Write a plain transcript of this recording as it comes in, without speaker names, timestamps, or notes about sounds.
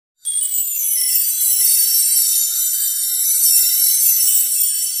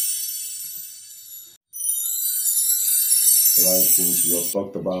Right, since we have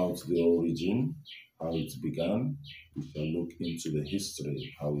talked about the origin, how it began, we shall look into the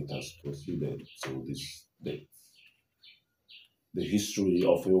history, how it has proceeded to this date. The history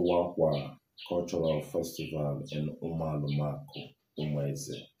of Iwakwa Cultural Festival in Umalumako,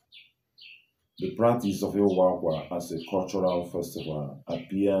 Umeze. The practice of Iwakwa as a cultural festival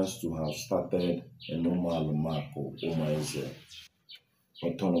appears to have started in Umalumako, Umeze,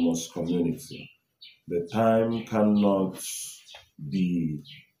 autonomous community. The time cannot be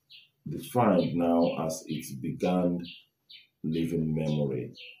defined now as it began living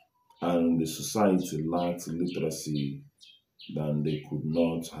memory, and the society lacked literacy than they could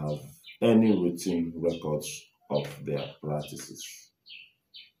not have any written records of their practices.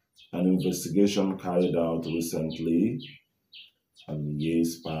 An investigation carried out recently and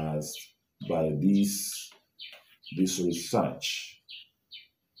years past by this research,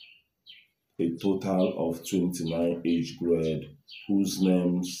 a total of 29 age grade whose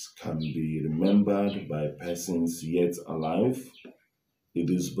names can be remembered by persons yet alive. It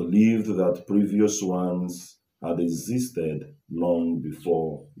is believed that previous ones had existed long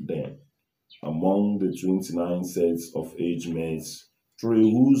before them. Among the 29 sets of age mates,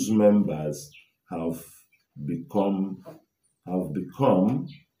 3 whose members have become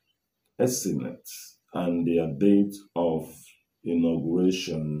extant, and their date of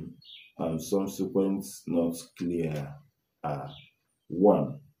inauguration and subsequent not clear are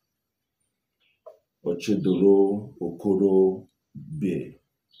 1. Ochedoro Okoro Be,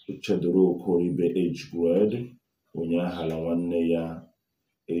 Ochedoro Okoribe age grade, Onyahala nwanne ya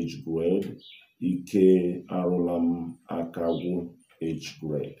age grade, Ike Arulam Akawu age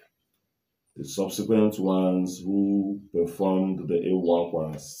grade. The subsequent ones who performed the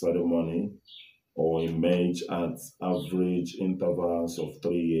Iwakwa ceremony or emerge at average intervals of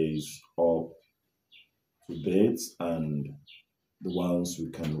 3 years up to date, and the ones we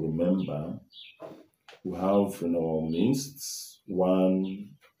can remember, we have in our midst 1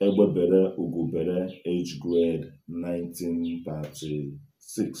 Egbebere Ugubere age grade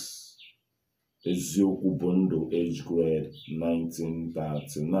 1936, Ezioku Bondo age grade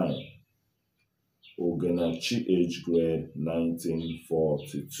 1939, Ogenachi age grade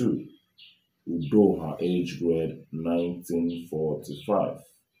 1942, Udoha age grade 1945,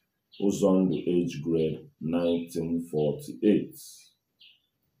 Ozondo age grade 1948,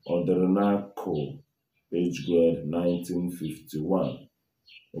 Oderenako age grade 1951,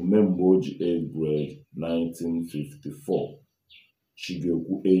 Omemboji age grade 1954,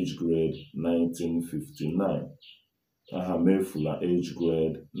 Chigeku age grade 1959, Ahamefula age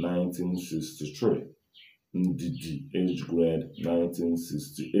grade 1963, Ndidi age grade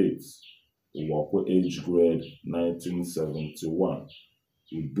 1968, Uwakwe age grade 1971,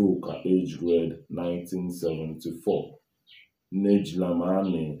 Udoka age grade 1974,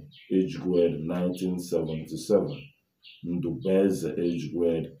 Nejlamane age grade 1977, Ndubeze age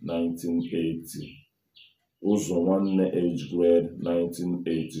grade 1980, Uzonwanne age grade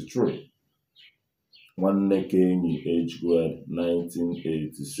 1983, Nwannekenyi age grade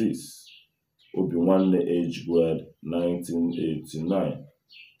 1986, Obiwanne age grade 1989,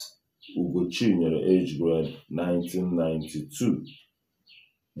 Ugochinyere age grade 1992,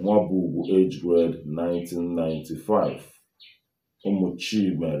 Mwabugu age grade 1995,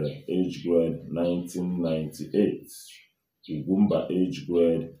 Umuchimere age grade 1998, Ugumba age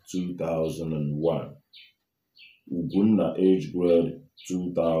grade 2001, Ugunna age grade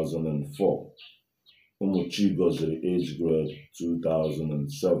 2004, Umuchigozere age grade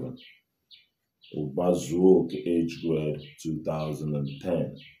 2007, Ubazuoke age grade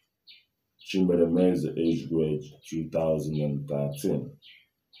 2010, Chimeremeze age grade 2013,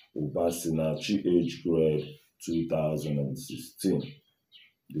 Ubasinachi age grade 2016.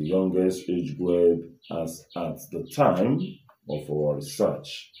 The youngest age grade as at the time of our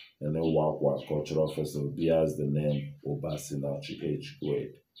research in the Iwakwa Cultural Festival bears the name Ubasinachi age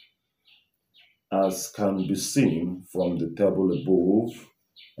grade. As can be seen from the table above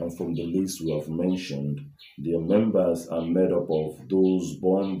and from the list we have mentioned, their members are made up of those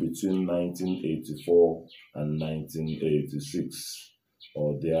born between 1984 and 1986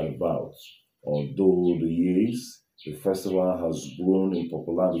 or thereabouts. Although the years, the festival has grown in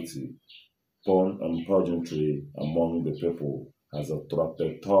popularity, fun and pageantry among the people has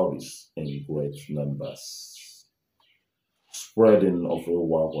attracted tourists in great numbers. Spreading of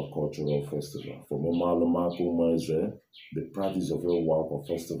Iwakwa Cultural Festival. From Umalumako Umeze, the practice of Iwakwa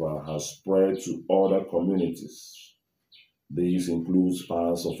Festival has spread to other communities. These include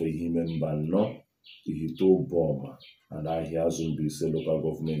parts of Ehimembano, Ihito Boma, and Ahiazumbise local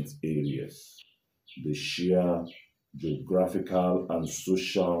government areas. The sheer geographical and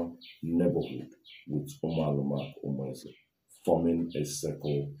social neighborhood with Umalumak Umweze, forming a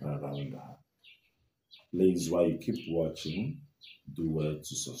circle around her. Please, while you keep watching, do well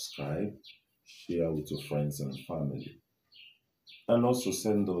to subscribe, share with your friends and family, and also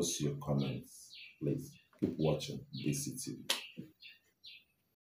send us your comments. Please keep watching DCTv.